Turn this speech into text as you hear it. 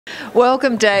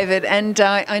Welcome, David. And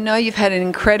I know you've had an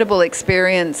incredible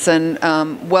experience and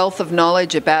wealth of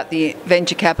knowledge about the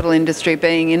venture capital industry,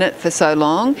 being in it for so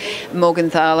long.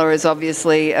 Morgenthaler is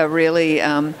obviously a really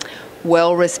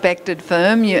well-respected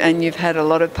firm, and you've had a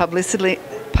lot of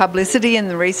publicity in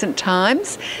the recent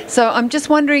times. So I'm just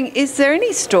wondering, is there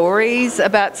any stories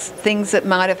about things that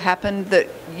might have happened that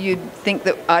you'd think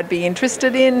that I'd be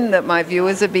interested in, that my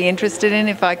viewers would be interested in,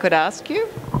 if I could ask you?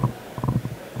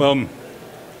 Well,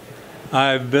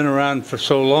 I've been around for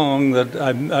so long that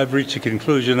I've reached a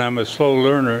conclusion. I'm a slow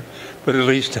learner, but at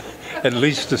least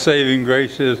the saving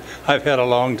grace is I've had a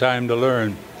long time to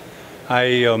learn.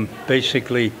 I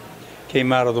basically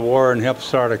came out of the war and helped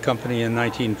start a company in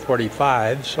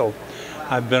 1945, so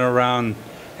I've been around.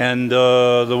 And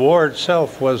the war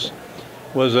itself was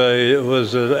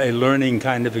a learning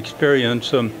kind of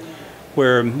experience,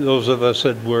 where those of us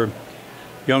that were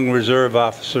young reserve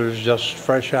officers just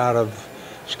fresh out of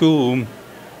school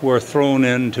were thrown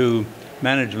into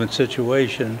management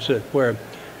situations where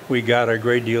we got a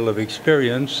great deal of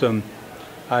experience.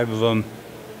 I've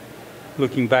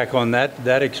looking back on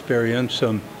that experience,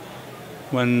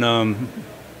 when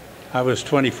I was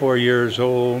 24 years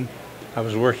old, I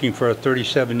was working for a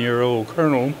 37-year-old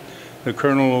colonel. The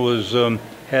colonel was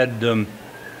had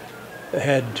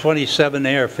 27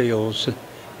 airfields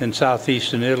in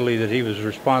southeastern Italy that he was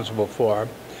responsible for.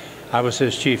 I was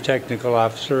his chief technical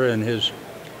officer and his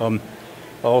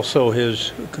also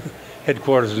his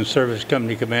headquarters and service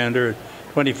company commander.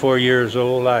 24 years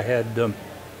old, I had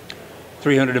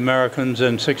 300 Americans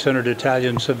and 600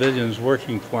 Italian civilians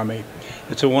working for me.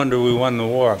 It's a wonder we won the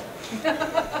war.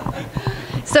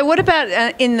 So what about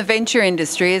in the venture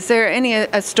industry? Is there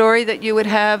a story that you would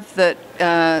have that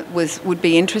would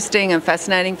be interesting and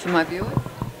fascinating for my viewers?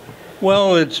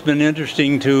 Well, it's been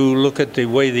interesting to look at the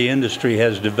way the industry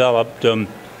has developed.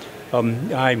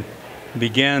 I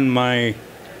began my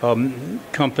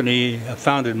company,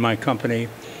 founded my company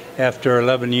after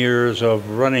 11 years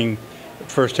of running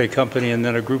first a company and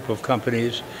then a group of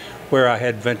companies where I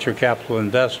had venture capital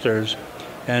investors.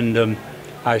 And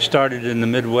I started in the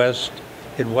Midwest.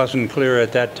 It wasn't clear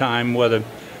at that time whether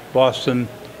Boston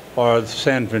or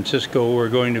San Francisco were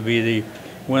going to be the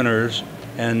winners.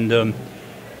 And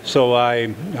so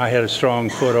I had a strong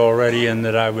foot already in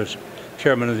that I was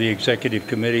chairman of the executive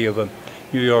committee of a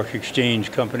New York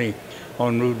exchange company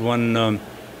on Route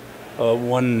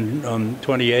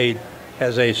 128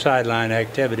 as a sideline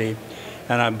activity.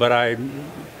 And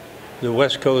the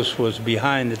West Coast was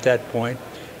behind at that point,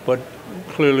 but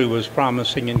clearly was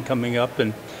promising and coming up.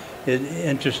 And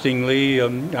interestingly,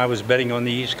 I was betting on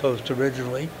the East Coast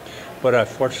originally, but I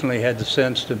fortunately had the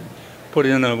sense to put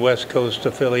in a West Coast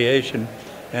affiliation,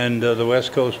 and the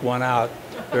West Coast won out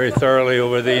very thoroughly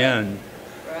over the end.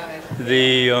 Right.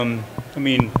 I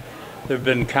mean, there have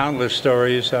been countless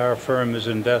stories. Our firm has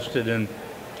invested in,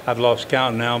 I've lost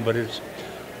count now, but it's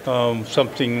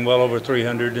something well over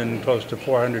 300 and close to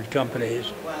 400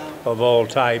 companies. Wow. Of all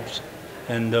types.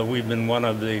 And we've been one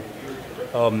of the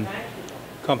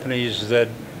companies that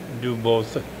do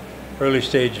both early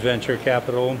stage venture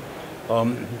capital,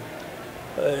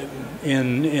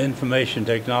 in information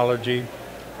technology,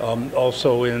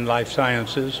 also in life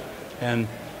sciences, and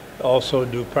also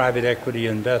do private equity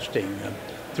investing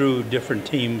through different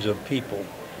teams of people.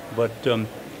 But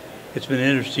it's been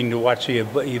interesting to watch the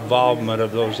evolvement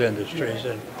of those industries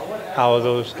and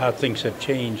how things have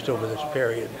changed over this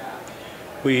period.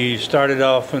 We started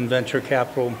off in venture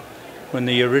capital when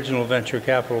the original venture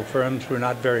capital firms were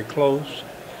not very close.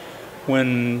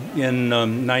 When in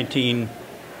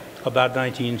about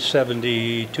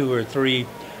 1972 or 3,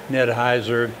 Ned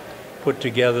Heiser put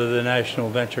together the National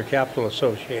Venture Capital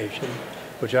Association,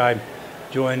 which I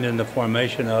joined in the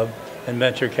formation of, and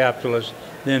venture capitalists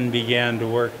then began to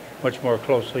work much more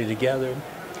closely together.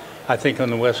 I think on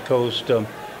the West Coast,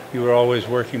 you were always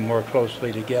working more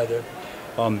closely together.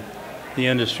 The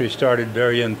industry started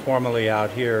very informally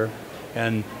out here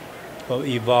and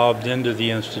evolved into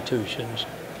the institutions.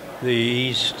 The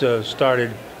East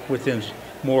started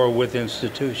more with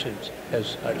institutions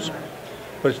as such.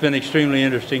 But it's been extremely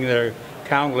interesting. There are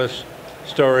countless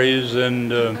stories,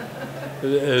 and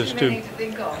as too many to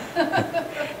think of.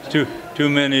 too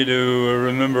many to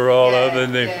remember all of,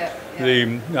 and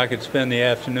I could spend the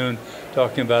afternoon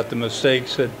talking about the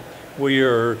mistakes that we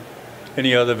or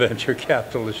any other venture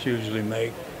capitalists usually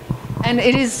make. And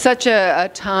it is such a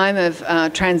time of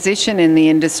transition in the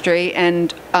industry,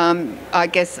 and I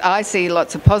guess I see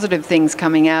lots of positive things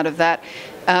coming out of that.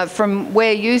 From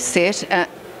where you sit,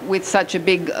 with such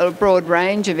a broad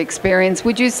range of experience,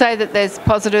 would you say that there's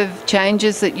positive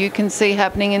changes that you can see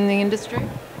happening in the industry?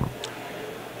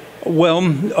 Well,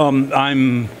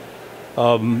 I'm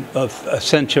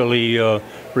essentially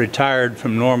retired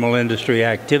from normal industry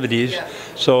activities,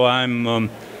 so I'm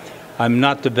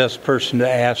not the best person to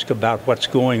ask about what's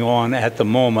going on at the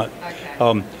moment.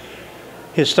 Okay.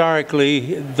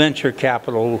 Historically, venture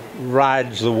capital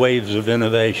rides the waves of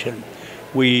innovation.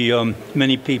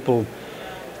 Many people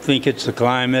think it's the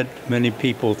climate, many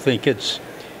people think it's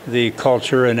the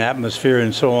culture and atmosphere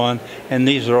and so on, and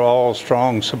these are all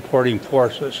strong supporting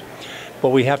forces. But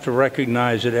we have to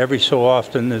recognize that every so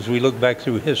often, as we look back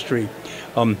through history,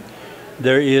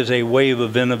 there is a wave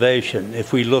of innovation.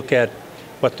 If we look at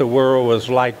what the world was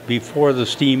like before the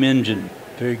steam engine,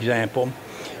 for example,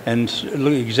 and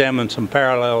examine some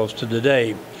parallels to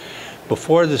today.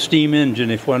 Before the steam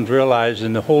engine, if one realized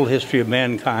in the whole history of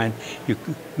mankind,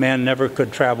 man never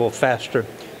could travel faster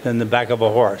than the back of a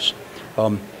horse.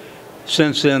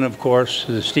 Since then, of course,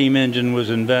 the steam engine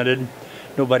was invented.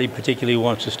 Nobody particularly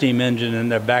wants a steam engine in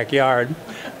their backyard.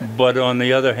 But on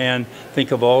the other hand,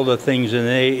 think of all the things it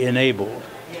enabled.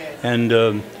 And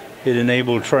it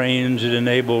enabled trains, it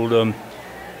enabled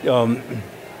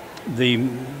the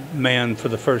man for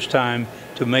the first time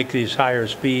to make these higher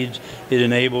speeds. It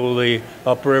enabled the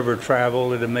upriver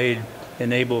travel. It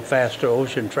enabled faster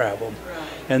ocean travel.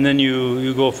 And then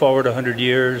you go forward 100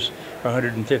 years or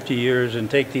 150 years and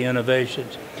take the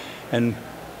innovations. And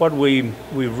what we've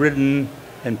ridden,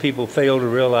 and people fail to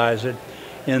realize it,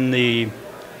 in the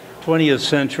 20th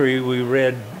century we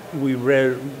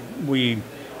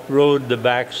rode the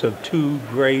backs of two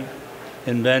great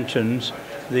inventions,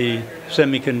 the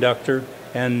semiconductor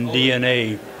and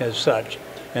DNA as such.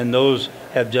 And those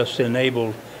have just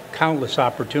enabled countless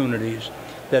opportunities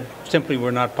that simply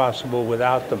were not possible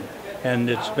without them. And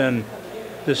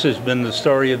this has been the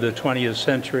story of the 20th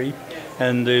century,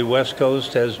 and the West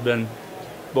Coast has been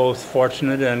both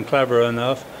fortunate and clever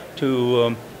enough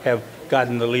to have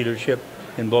gotten the leadership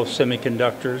in both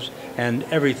semiconductors and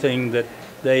everything that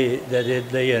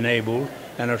they enabled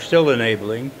and are still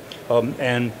enabling,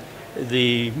 and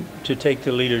to take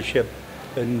the leadership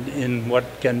in what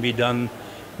can be done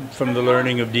from the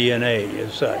learning of DNA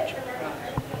as such.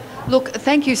 Look,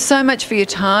 thank you so much for your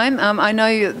time. I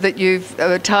know that you've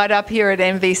tied up here at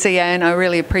MVCA, and I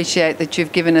really appreciate that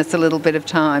you've given us a little bit of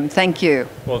time. Thank you.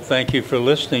 Well, thank you for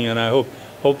listening, and I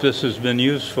hope this has been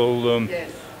useful.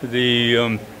 Yes.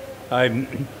 Let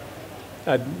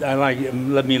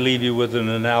me leave you with an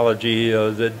analogy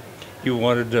that you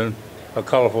wanted a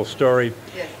colorful story.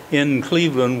 Yes. In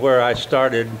Cleveland, where I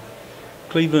started,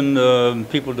 Cleveland,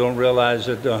 people don't realize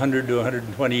that 100 to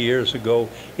 120 years ago,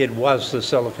 it was the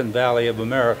Silicon Valley of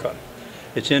America.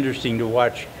 It's interesting to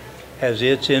watch as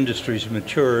its industries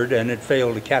matured and it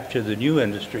failed to capture the new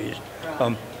industries.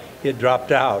 It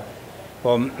dropped out.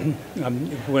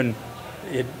 When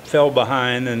it fell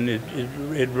behind and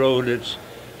it rode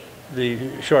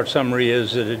the short summary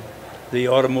is that the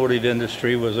automotive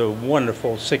industry was a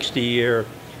wonderful 60-year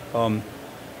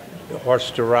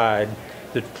horse to ride.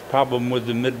 The problem with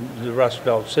the Rust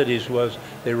Belt cities was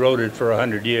they rode it for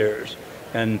 100 years,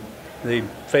 and they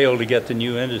failed to get the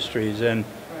new industries. And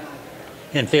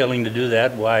in failing to do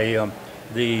that, why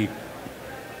we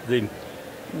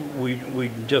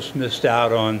just missed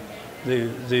out on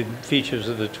the features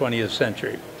of the 20th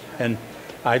century. And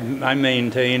I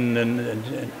maintain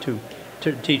and to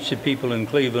teach the people in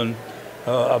Cleveland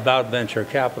about venture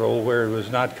capital where it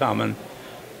was not common.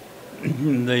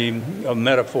 A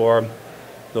metaphor.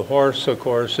 The horse, of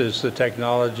course, is the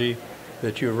technology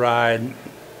that you ride.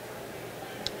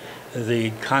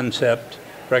 The concept,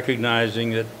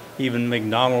 recognizing that even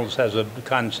McDonald's has a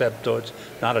concept, though it's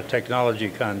not a technology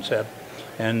concept.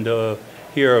 And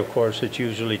here, of course, it's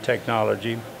usually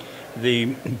technology.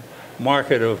 The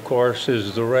market, of course,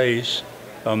 is the race.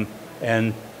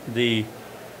 And the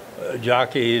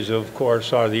jockeys, of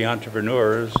course, are the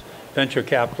entrepreneurs. Venture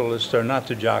capitalists are not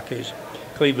the jockeys.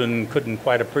 Cleveland couldn't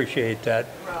quite appreciate that.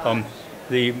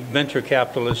 The venture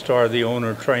capitalists are the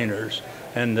owner-trainers,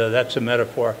 and that's a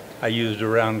metaphor I used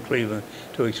around Cleveland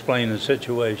to explain the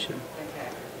situation. Okay.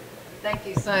 Thank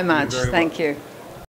you so much. Thank you.